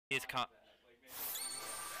Please come.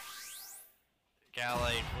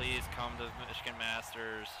 Gallade, please come to Michigan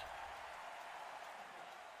Masters.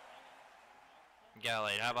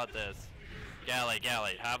 Gallade, how about this? Gallade,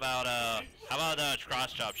 how about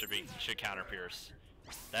cross chop should counter pierce?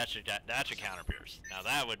 That should counter pierce. Now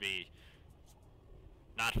that would be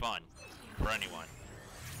not fun for anyone.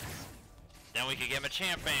 Then we could get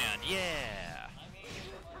Machamp banned. Yeah.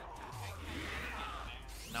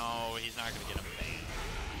 No, he's not gonna get him banned.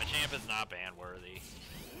 Machamp is not ban worthy.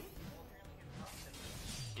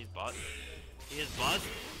 He's busted. He is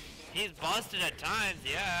busted. He's busted at times,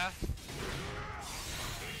 yeah.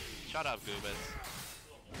 Shut up, Goobus.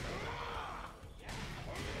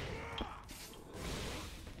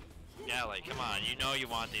 Yeah, like, come on. You know you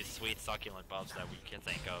want these sweet, succulent buffs that we can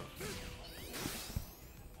think of.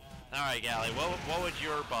 Alright, Galley, what would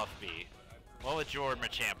your buff be? What would your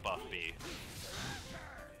Machamp buff be?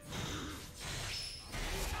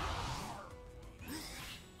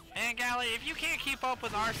 And Galley, if you can't keep up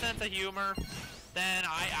with our sense of humor, then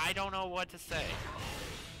I don't know what to say.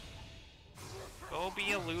 Go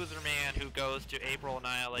be a loser man who goes to April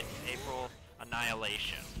Annihilation.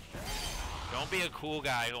 Don't be a cool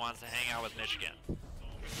guy who wants to hang out with Michigan.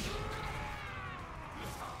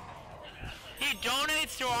 He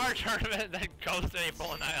donates to our tournament, then goes to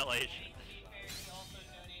April Annihilation.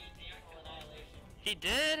 He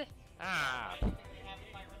did? Ah.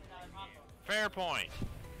 Fair point.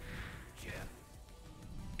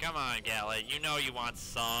 Come on, Galley. You know you want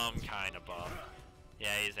some kind of buff.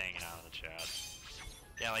 Yeah, he's hanging out in the chat.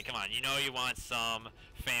 Galley, come on. You know you want some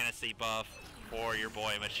fantasy buff for your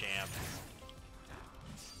boy Machamp.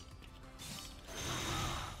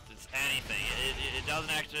 It's anything. It doesn't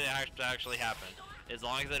actually happen. As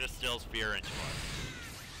long as it instills fear into us.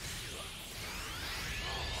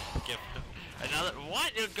 Give him another.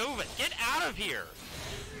 What? Gooba, get out of here!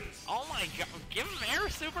 Oh my god. Give him air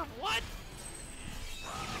super. What?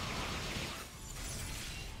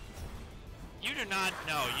 You do not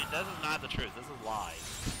know. This is not the truth. This is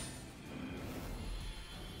lies.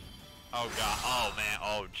 Oh god. Oh man.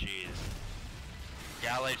 Oh jeez.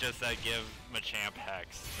 Galley just said give Machamp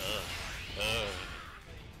Hex. Ugh. Ugh.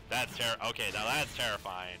 That's okay, now that's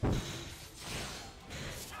terrifying.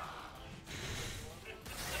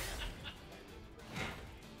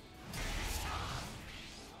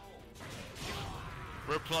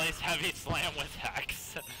 Replace Heavy Slam with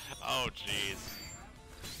Hex. Oh jeez.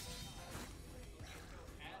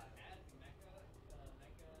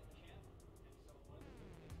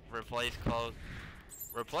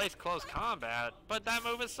 Replace close combat, but that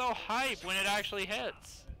move is so hype when it actually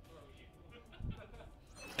hits.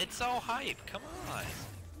 It's so hype, come on.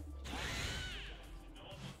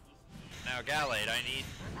 Now Gallade, I need...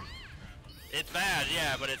 It's bad,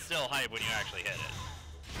 yeah, but it's still hype when you actually hit it.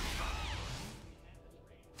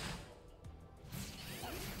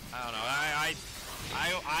 I don't know,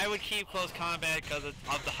 I would keep close combat because of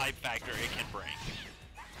the hype factor it can bring.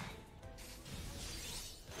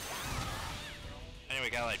 Anyway,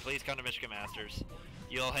 Gallade, please come to Michigan Masters.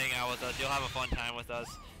 You'll hang out with us. You'll have a fun time with us.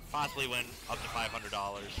 Possibly win up to $500.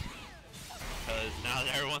 Because now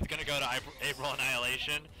that everyone's going to go to April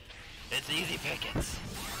Annihilation, it's easy pickings.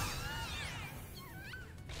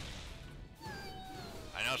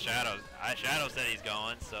 I know Shadow said he's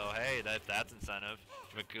going, so hey, that's incentive.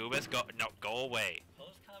 Magubus, go away.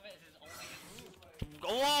 Close combat is his only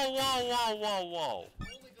move. Whoa.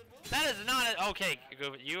 That is not okay.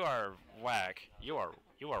 You are whack. You are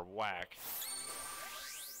whack.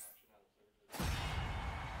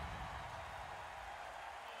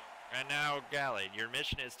 And now, Gallade, your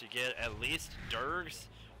mission is to get at least Durgs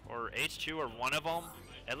or H2 or one of them,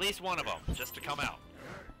 at least one of them, just to come out.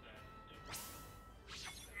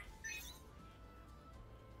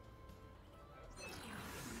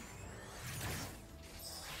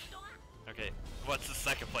 Okay, what's the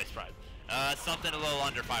second place prize? Something a little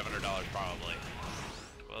under $500 probably.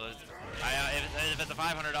 Well, if it's a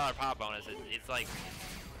 $500 pop bonus, it's like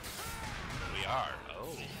we are.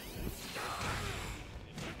 Oh.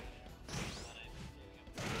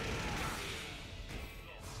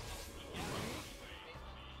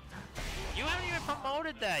 You haven't even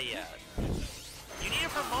promoted that yet. You need to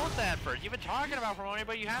promote that first. You've been talking about promoting it,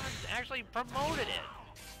 but you haven't actually promoted it.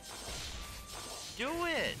 Do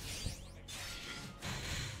it.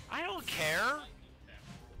 I don't care.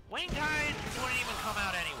 Wing Tide wouldn't even come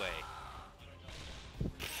out anyway.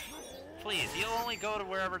 Please, he'll only go to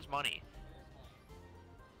wherever it's money.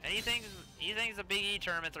 And he thinks the Big E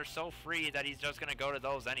tournaments are so free that he's just gonna go to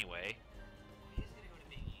those anyway.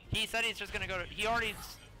 He said he's just gonna go to. He already.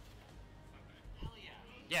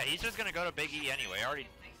 Yeah, he's just gonna go to Big E anyway.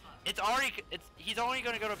 He's only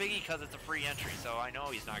gonna go to Biggie because it's a free entry, so I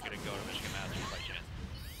know he's not gonna go to Michigan Masters by chance.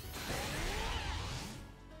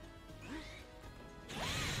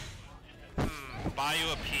 Buy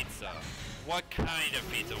you a pizza. What kind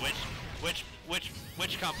of pizza? Which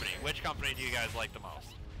company? Which company do you guys like the most?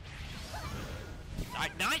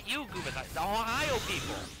 Not you, Goobas. The Ohio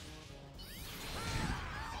people.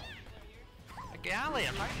 Galley.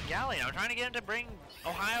 I'm trying to get him to bring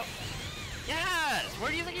Ohio. Yes. Where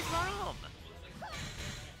do you think he's from?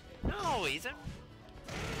 No, he's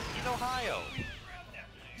Ohio.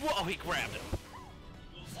 Whoa, he grabbed him.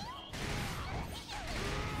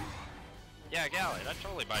 Yeah, Galley, I'd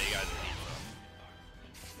totally buy you guys a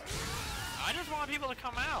pizza. I just want people to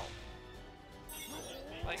come out.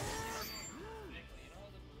 Like,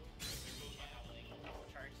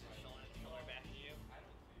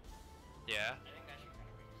 yeah.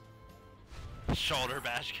 Shoulder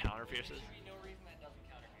bash counter pierces.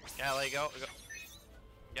 Galley, go.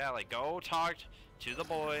 Galley, go talk to the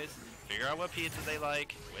boys. Figure out what pizza they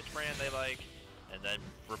like, which brand they like, and then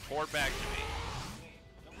report back to me.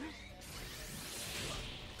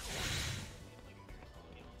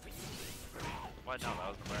 What? No, that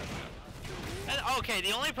was Nebraska. And, okay,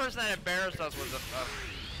 the only person that embarrassed us was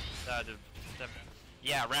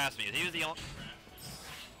yeah, Rasmus. He was the only.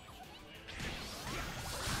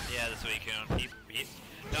 Yeah, the sweet coon.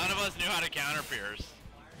 None of us knew how to counter pierce.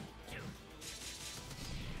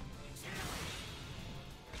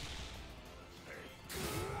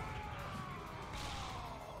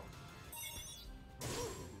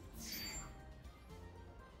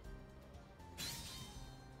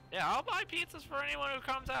 Yeah, I'll buy pizzas for anyone who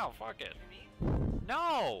comes out. Fuck it.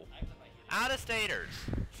 No! Out-of-staters.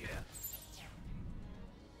 Yeah.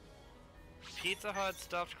 Pizza Hut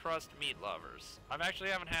stuffed crust meat lovers. I actually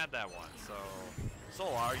haven't had that one, so...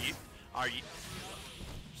 Soul, are you... I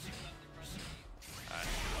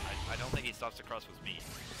don't think he stuffs the crust with meat.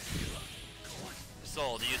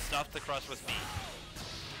 Soul, do you stuff the crust with meat?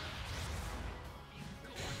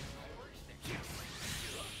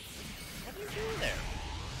 What do you do there?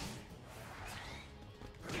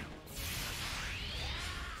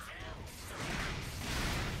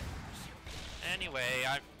 Anyway,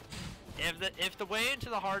 if the way into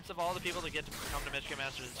the hearts of all the people that get to come to Michigan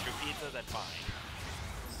Masters is through pizza, then fine.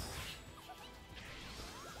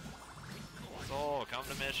 Soul, come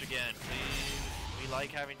to Michigan, please. We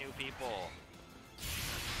like having new people.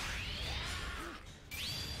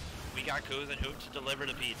 We got Coos and Hoot to deliver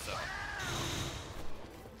the pizza.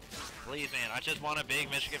 Please, man, I just want a big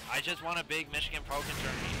Michigan Pokken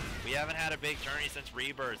tourney. We haven't had a big tourney since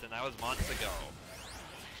Rebirth, and that was months ago.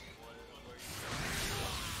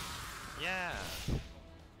 Yeah.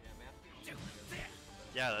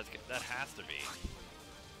 Yeah, that's good. That has to be.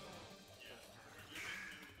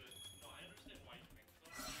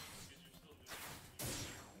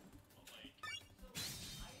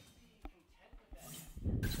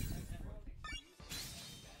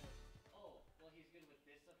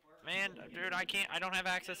 Man, dude, I don't have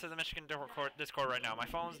access to the Michigan Discord right now. My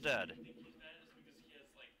phone's dead.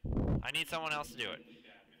 I need someone else to do it.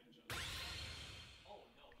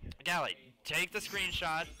 Galley, take the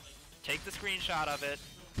screenshot. Take the screenshot of it.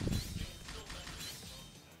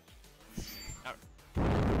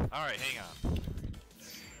 Alright, hang on.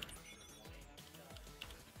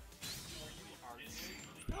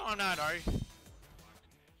 No, I'm not, are you?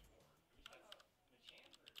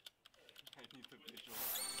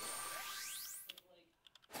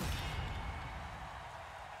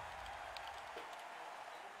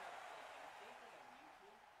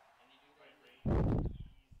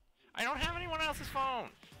 I don't have anyone else's phone.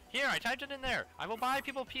 Here, I typed it in there. I will buy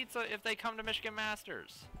people pizza if they come to Michigan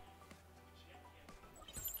Masters.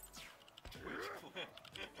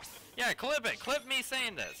 Yeah, clip it. Clip me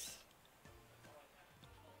saying this.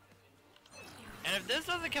 And if this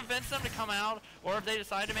doesn't convince them to come out, or if they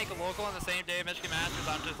decide to make a local on the same day of Michigan Masters,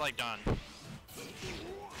 I'm just like done.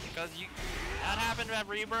 Because that happened at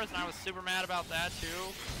Rebirth, and I was super mad about that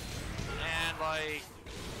too. And like,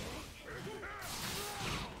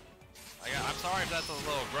 I'm sorry if that's a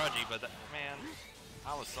little grudgy, but man,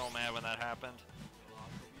 I was so mad when that happened.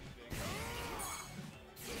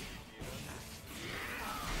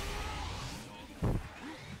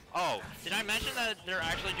 Oh, did I mention that they're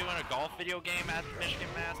actually doing a golf video game at Michigan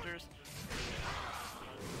Masters?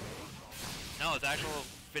 No, it's actual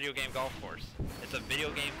video game golf course. It's a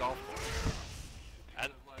video game golf course.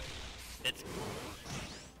 It's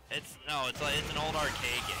an old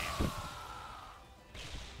arcade game.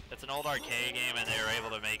 It's an old arcade game, and they were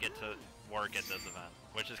able to make it to work at this event,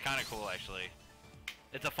 which is kind of cool, actually.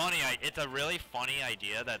 It's a really funny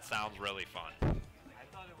idea that sounds really fun. I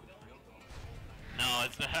thought it was real golf. No,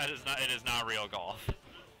 it's not. It is not real golf.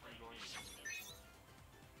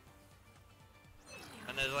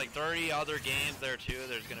 And there's like 30 other games there too.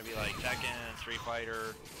 There's gonna be like Tekken, Street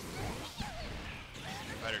Fighter,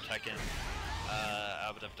 Tekken,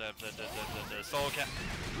 Soul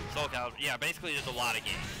Calibur. Yeah, basically there's a lot of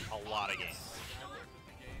games. A lot of games.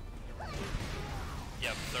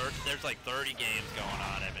 Yep, there's like 30 games going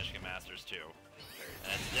on at Michigan Masters too.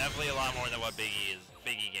 And it's definitely a lot more than what Big E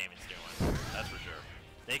Gaming's doing. That's for sure.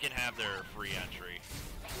 They can have their free entry.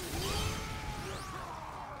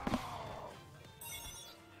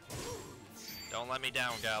 Don't let me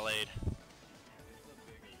down, Gallade.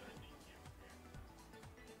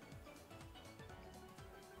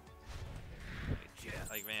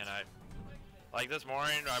 Like man, like this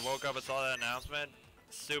morning I woke up and saw that announcement,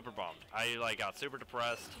 super bummed. I like got super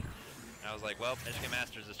depressed. And I was like, well, Michigan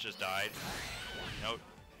Masters has just died. Nope.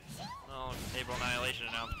 Well, April Annihilation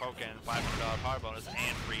announced Pokken $500 power bonus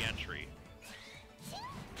and free entry.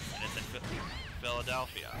 And it's in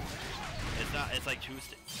Philadelphia. It's not. It's like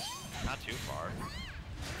not too far.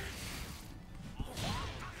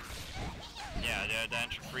 Yeah, the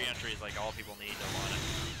free entry is like all people need to want it.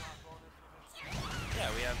 Yeah,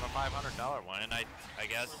 we have a $500 one, and I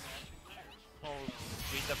guess. Well,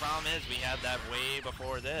 the problem is we had that way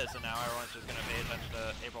before this, and now everyone's just gonna pay attention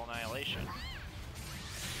to April Annihilation.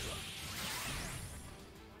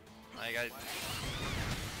 Like well,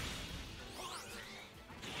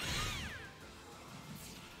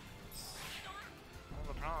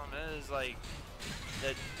 the problem is like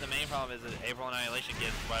the main problem is that April Annihilation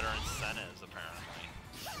gives better incentives apparently.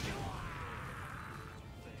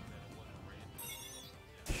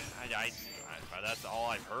 That's all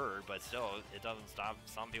I've heard, but still, it doesn't stop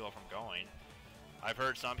some people from going. I've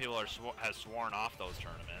heard some people have sworn off those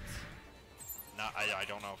tournaments. Not, I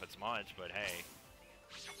don't know if it's much, but hey.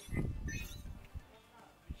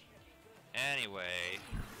 Anyway.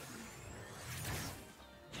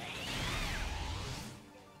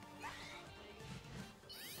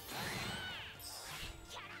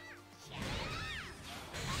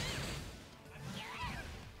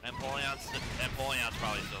 Empoleon's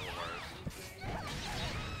probably still the worst.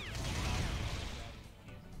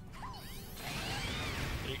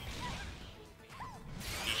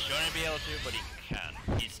 He shouldn't be able to, but he can.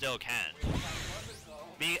 He still can.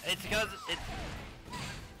 It's because it.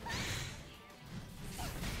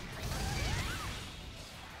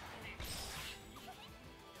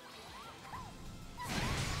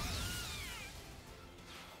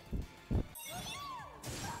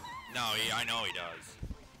 No, I know he does.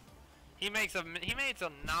 He makes a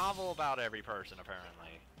novel about every person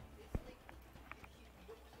apparently.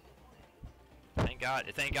 Thank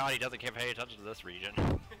God he doesn't pay attention to this region.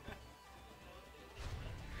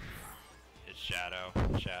 It's Shadow.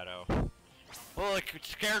 Well,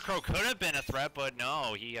 Scarecrow could have been a threat, but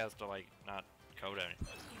no, he has to like not code anything.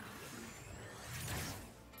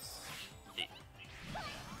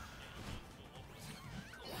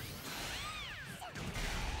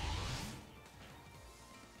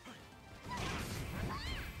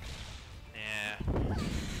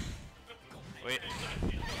 Wait.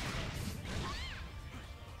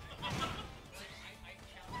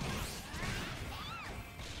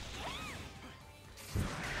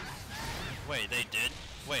 Wait, they did?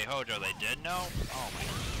 Wait, Hojo, they did know? Oh my,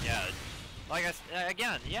 yeah. Like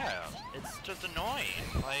again, yeah, it's just annoying.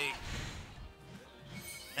 Like,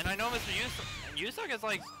 and I know Mr. Yusuk has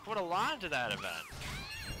like put a lot into that event.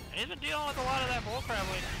 And he's been dealing with a lot of that bullcrap.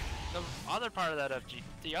 Like, the other part of that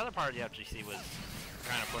the other part of the FGC was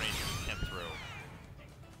kind of putting him through.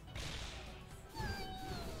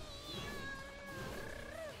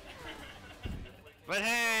 But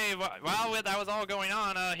hey, while that was all going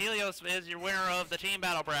on, Helios is your winner of the team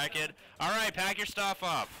battle bracket. All right, pack your stuff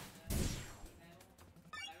up.